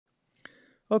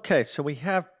Okay, so we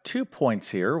have 2 points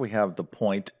here. We have the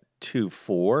point 2,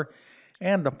 4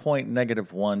 and the point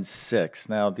 -1, 6.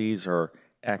 Now, these are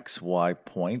xy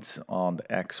points on the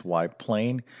xy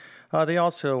plane. They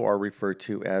also are referred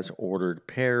to as ordered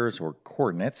pairs or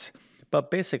coordinates. But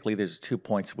basically, there's 2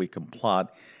 points we can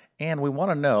plot, and we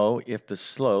want to know if the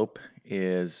slope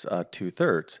is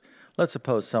 2/3. Let's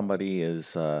suppose somebody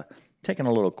is taking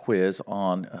a little quiz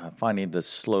on finding the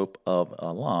slope of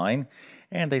a line.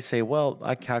 And they say, well,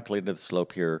 I calculated the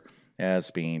slope here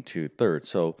as being 2/3.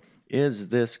 So is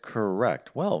this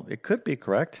correct? Well, it could be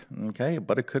correct, okay,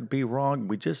 but it could be wrong.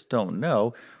 We just don't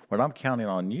know. What I'm counting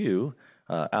on you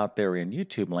out there in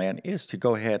YouTube land is to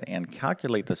go ahead and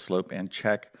calculate the slope and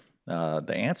check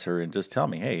the answer and just tell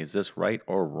me, hey, is this right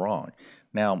or wrong?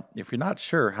 Now, if you're not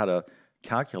sure how to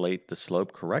calculate the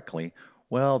slope correctly,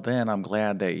 well, then I'm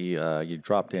glad that you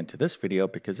dropped into this video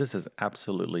because this is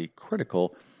absolutely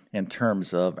critical in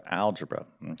terms of algebra.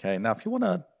 Okay, now if you want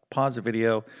to pause the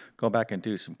video, go back and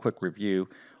do some quick review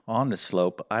on the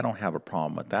slope, I don't have a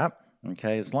problem with that.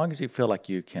 Okay, as long as you feel like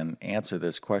you can answer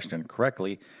this question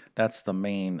correctly, that's the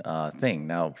main thing.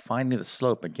 Now, finding the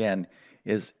slope again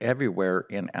is everywhere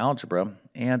in algebra,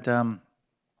 and I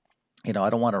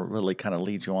don't want to really kind of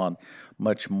lead you on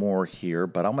much more here,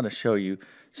 but I'm going to show you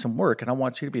some work, and I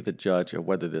want you to be the judge of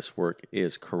whether this work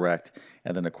is correct.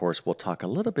 And then, of course, we'll talk a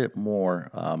little bit more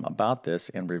about this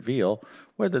and reveal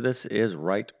whether this is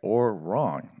right or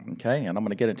wrong. Okay, and I'm going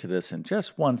to get into this in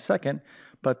just 1 second.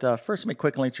 But first, let me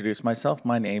quickly introduce myself.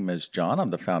 My name is John.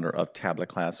 I'm the founder of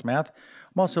TabletClass Math.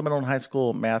 I'm also a middle and high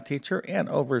school math teacher, and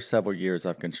over several years,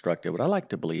 I've constructed what I like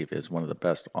to believe is one of the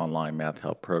best online math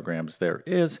help programs there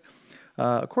is.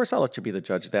 Of course, I'll let you be the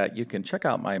judge of that. You can check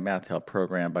out my math help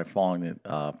program by following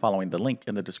the link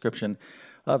in the description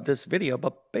of this video.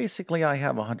 But basically, I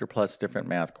have 100 plus different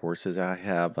math courses. I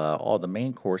have all the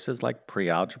main courses like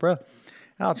pre-algebra,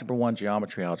 Algebra 1,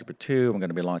 Geometry, Algebra 2. I'm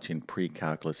going to be launching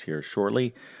pre-calculus here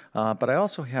shortly. But I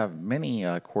also have many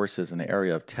courses in the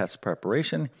area of test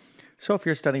preparation. So if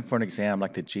you're studying for an exam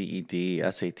like the GED,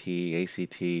 SAT,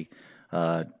 ACT,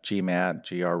 GMAT,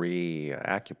 GRE,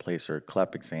 AccuPlacer,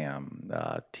 CLEP exam,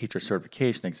 teacher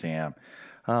certification exam,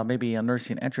 maybe a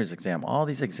nursing entrance exam. All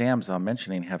these exams I'm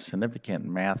mentioning have significant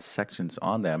math sections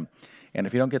on them. And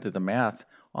if you don't get to the math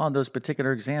on those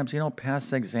particular exams, you don't pass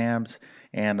the exams.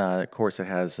 And of course, it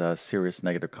has serious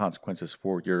negative consequences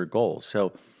for your goals.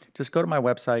 So just go to my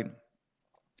website,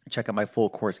 check out my full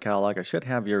course catalog. I should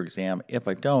have your exam. If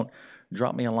I don't,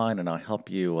 drop me a line and I'll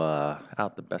help you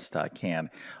out the best I can.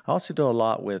 I also do a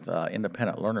lot with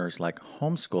independent learners like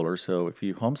homeschoolers. So if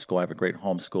you homeschool, I have a great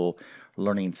homeschool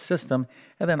learning system.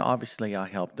 And then obviously I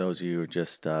help those of you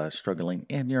just struggling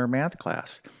in your math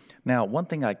class. Now, one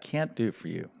thing I can't do for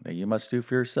you that you must do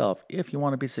for yourself if you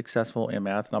want to be successful in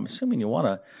math, and I'm assuming you want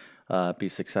to be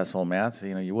successful in math,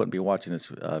 you wouldn't be watching this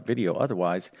video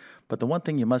otherwise. But the one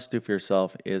thing you must do for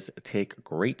yourself is take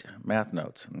great math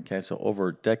notes. Okay, so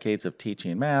over decades of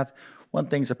teaching math, one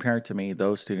thing's apparent to me: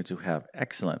 those students who have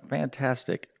excellent,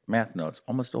 fantastic math notes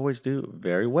almost always do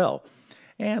very well.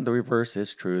 And the reverse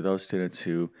is true. Those students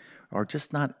who are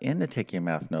just not into taking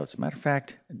math notes. Matter of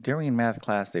fact, during math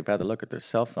class, they've had to look at their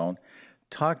cell phone,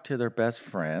 talk to their best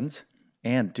friends,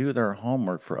 and do their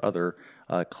homework for other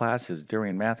classes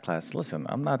during math class. Listen,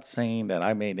 I'm not saying that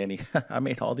I made any, I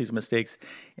made all these mistakes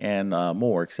and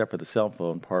more, except for the cell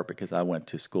phone part, because I went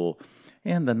to school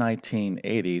in the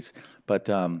 1980s. But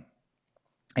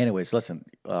anyways, listen,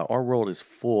 our world is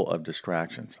full of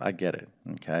distractions. I get it.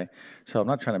 Okay. So I'm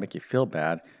not trying to make you feel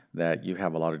bad that you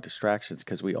have a lot of distractions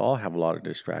because we all have a lot of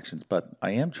distractions. But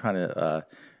I am trying to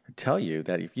tell you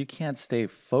that if you can't stay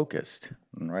focused,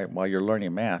 right, while you're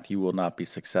learning math, you will not be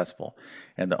successful.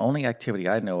 And the only activity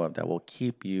I know of that will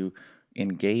keep you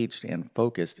engaged and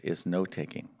focused is note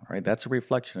taking, right? That's a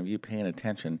reflection of you paying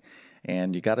attention,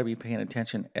 and you got to be paying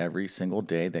attention every single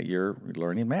day that you're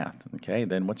learning math. Okay,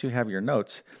 then once you have your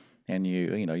notes, and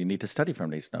you need to study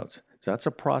from these notes. So that's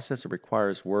a process. It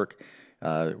requires work,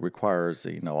 requires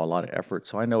a lot of effort.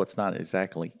 So I know it's not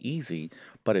exactly easy,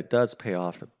 but it does pay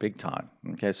off big time.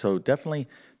 Okay, so definitely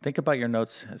think about your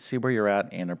notes, see where you're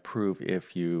at, and improve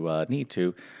if you need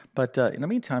to. But in the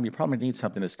meantime, you probably need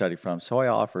something to study from. So I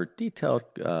offer detailed,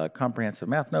 comprehensive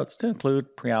math notes to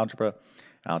include pre-algebra,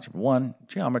 Algebra 1,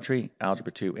 Geometry,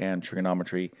 Algebra 2, and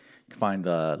Trigonometry. You can find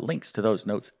the links to those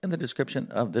notes in the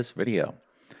description of this video.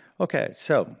 Okay,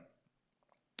 so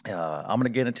I'm going to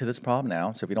get into this problem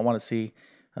now. So if you don't want to see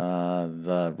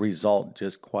the result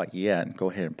just quite yet,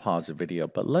 go ahead and pause the video.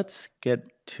 But let's get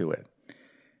to it.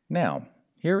 Now,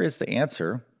 here is the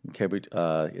answer. Okay,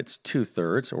 it's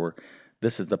 2/3, or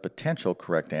This is the potential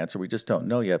correct answer. We just don't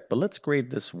know yet, but let's grade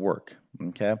this work,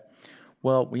 okay?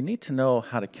 Well, we need to know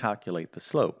how to calculate the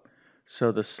slope.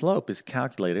 So the slope is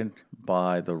calculated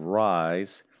by the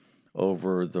rise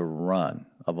over the run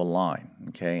of a line,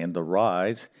 okay? And the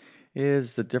rise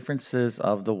is the differences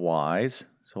of the y's,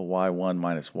 so y1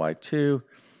 minus y2,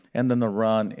 and then the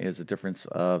run is the difference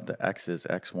of the x's,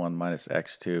 x1 minus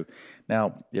x2.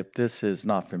 Now, if this is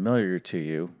not familiar to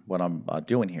you, what I'm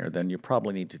doing here, then you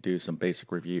probably need to do some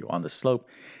basic review on the slope.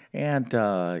 And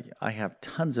I have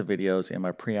tons of videos in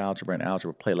my pre-algebra and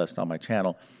algebra playlist on my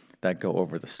channel that go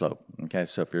over the slope. Okay,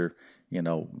 so if you're,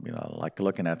 like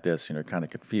looking at this, kind of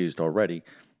confused already,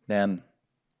 then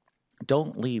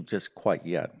don't leave just quite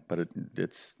yet, but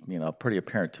it's pretty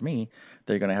apparent to me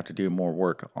that you're going to have to do more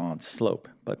work on slope.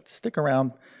 But stick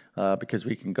around because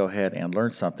we can go ahead and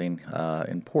learn something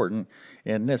important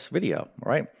in this video.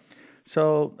 All right.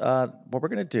 So what we're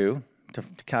going to do to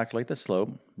calculate the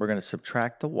slope, we're going to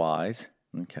subtract the y's,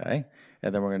 okay,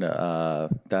 and then we're going to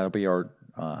that'll be our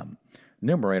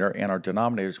numerator, and our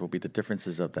denominators will be the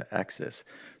differences of the x's.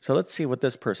 So let's see what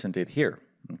this person did here.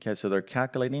 Okay, so they're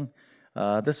calculating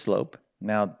the slope.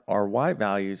 Now, our y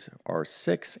values are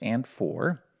 6 and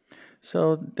 4.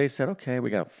 So they said, okay,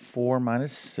 we got 4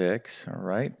 minus 6. All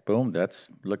right, boom, that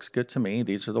looks good to me.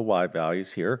 These are the y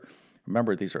values here.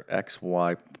 Remember, these are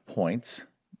xy points.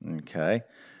 Okay,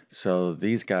 so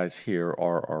these guys here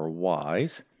are our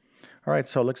y's. All right,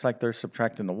 so it looks like they're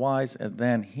subtracting the y's. And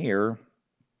then here,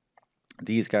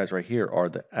 these guys right here are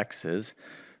the x's.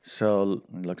 So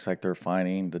it looks like they're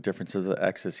finding the differences of the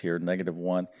x's here,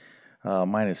 -1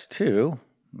 minus 2.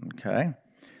 Okay,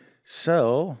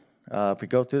 so if we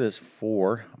go through this,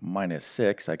 4 minus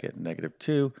 6, I get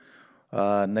 -2.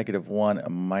 -1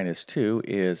 minus 2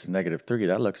 is -3.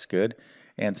 That looks good.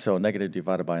 And so negative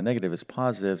divided by a negative is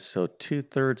positive. So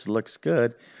 2/3 looks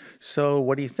good. So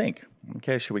what do you think?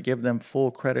 Okay, should we give them full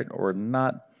credit or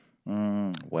not?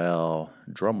 Well,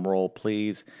 drum roll,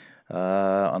 please.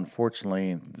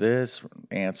 Unfortunately, this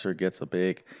answer gets a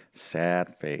big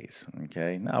sad face.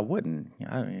 Okay, now I wouldn't.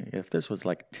 If this was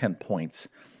like 10 points,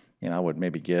 I would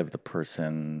maybe give the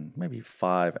person maybe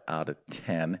 5 out of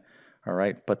 10. All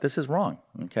right, but this is wrong.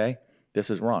 Okay, this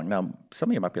is wrong. Now, some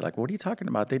of you might be like, "What are you talking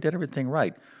about? They did everything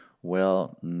right."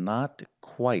 Well, not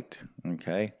quite.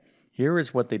 Okay, here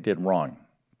is what they did wrong.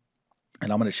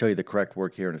 And I'm going to show you the correct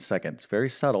work here in a second. It's very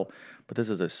subtle, but this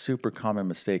is a super common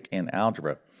mistake in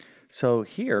algebra. So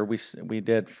here we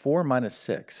did 4 minus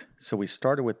 6. So we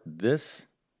started with this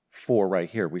 4 right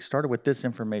here. We started with this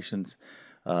information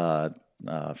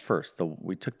first.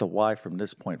 We took the y from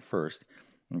this point first,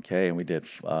 okay, and we did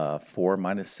 4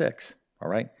 minus 6. All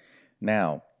right.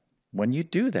 Now, when you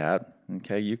do that,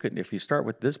 okay, you could, if you start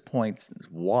with this point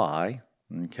y,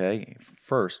 okay,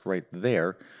 first right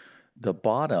there, the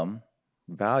bottom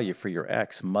value for your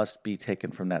x must be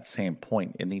taken from that same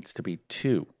point. It needs to be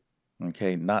 2,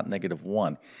 okay, not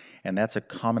 -1. And that's a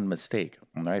common mistake,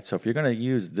 all right? So if you're going to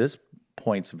use this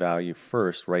point's value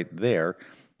first right there,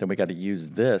 then we got to use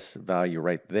this value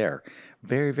right there.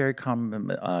 Very, very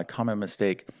common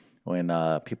mistake when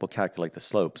people calculate the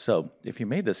slope. So if you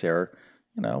made this error,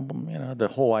 the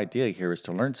whole idea here is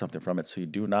to learn something from it so you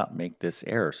do not make this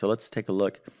error. So let's take a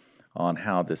look on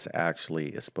how this actually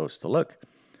is supposed to look.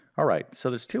 All right, so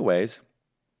there's two ways.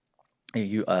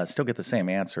 You still get the same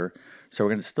answer. So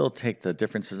we're going to still take the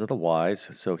differences of the y's.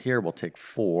 So here we'll take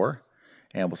 4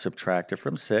 and we'll subtract it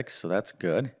from 6. So that's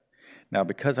good. Now,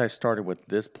 because I started with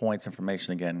this point's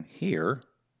information again here,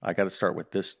 I got to start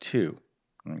with this 2.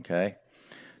 Okay,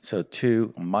 so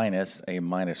 2 minus a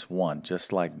 -1,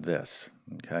 just like this.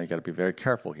 Okay, you got to be very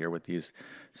careful here with these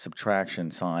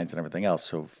subtraction signs and everything else.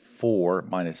 So 4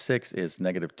 minus 6 is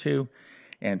 -2.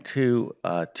 And 2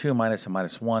 minus a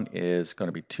 -1 is going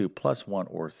to be 2 plus 1,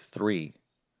 or 3.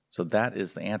 So that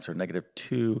is the answer,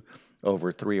 -2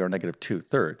 over 3, or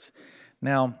 -2/3.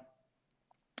 Now,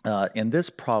 in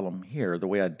this problem here, the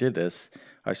way I did this,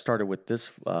 I started with this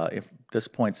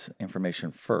point's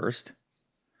information first.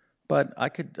 But I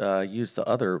could use the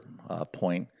other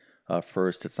point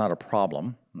first. It's not a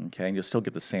problem, okay? And you'll still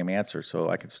get the same answer. So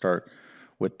I could start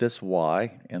with this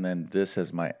y, and then this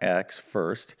as my x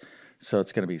first. So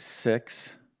it's going to be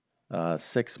 6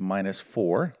 minus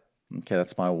 4. Okay,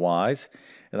 that's my y's.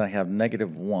 And I have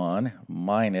 -1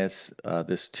 minus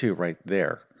this 2 right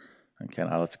there. Okay,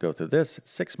 now let's go through this.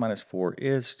 6 minus 4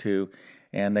 is 2,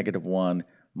 and -1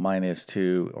 minus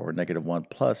 2, or -1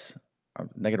 plus a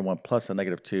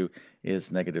 -2 is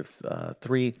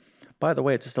 -3. By the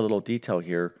way, just a little detail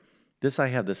here. This I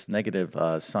have this negative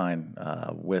sign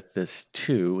with this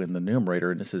 2 in the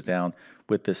numerator, and this is down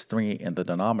with this 3 in the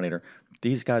denominator.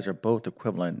 These guys are both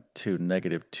equivalent to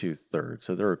negative 2/3,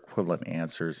 so they're equivalent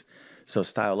answers. So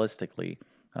stylistically,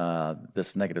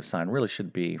 this negative sign really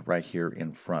should be right here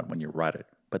in front when you write it,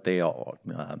 but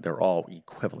they're all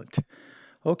equivalent.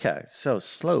 Okay, so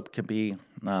slope can be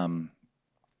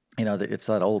it's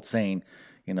that old saying,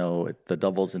 the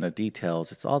devil's in the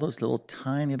details. It's all those little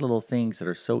tiny little things that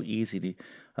are so easy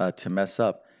to mess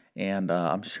up. And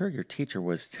I'm sure your teacher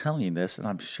was telling you this, and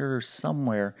I'm sure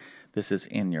somewhere this is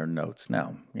in your notes.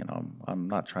 Now, I'm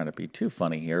not trying to be too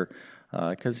funny here,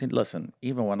 because listen,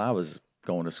 even when I was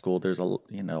going to school, there's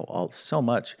so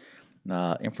much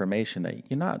information that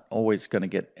you're not always going to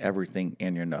get everything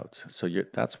in your notes. So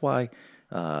that's why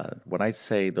when I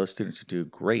say those students who do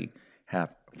great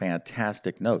have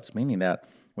fantastic notes, meaning that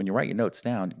when you write your notes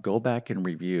down, go back and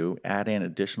review, add in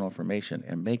additional information,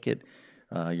 and make it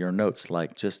your notes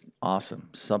like just awesome.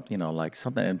 Something, like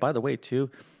something. And by the way, too,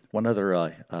 one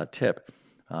other tip.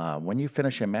 When you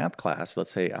finish a math class,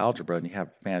 let's say algebra, and you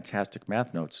have fantastic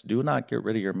math notes, do not get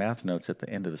rid of your math notes at the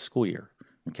end of the school year.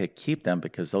 Okay, keep them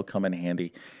because they'll come in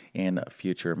handy in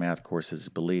future math courses,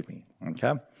 believe me.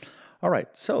 Okay. All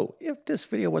right, so if this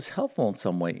video was helpful in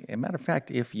some way, a matter of fact,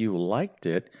 if you liked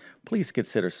it, please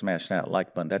consider smashing that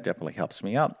like button. That definitely helps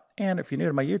me out. And if you're new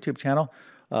to my YouTube channel,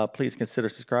 please consider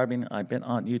subscribing. I've been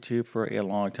on YouTube for a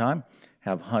long time,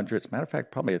 have hundreds, matter of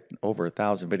fact, probably over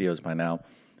 1,000 videos by now.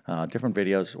 Different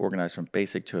videos organized from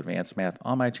basic to advanced math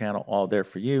on my channel, all there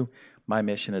for you. My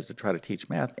mission is to try to teach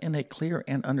math in a clear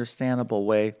and understandable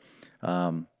way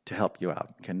to help you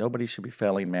out. Okay, nobody should be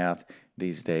failing math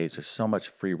these days. There's so much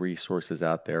free resources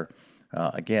out there.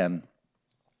 Again,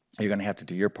 you're going to have to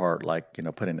do your part, like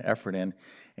put an effort in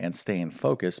and staying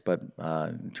focused. But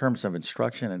in terms of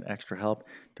instruction and extra help,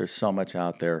 there's so much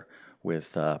out there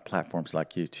with platforms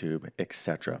like YouTube,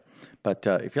 etc. But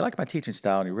if you like my teaching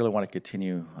style and you really want to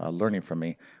continue learning from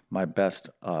me, my best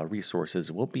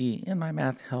resources will be in my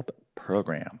Math Help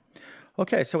program.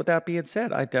 Okay, so with that being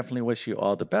said, I definitely wish you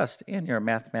all the best in your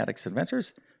mathematics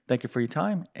adventures. Thank you for your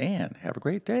time and have a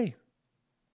great day.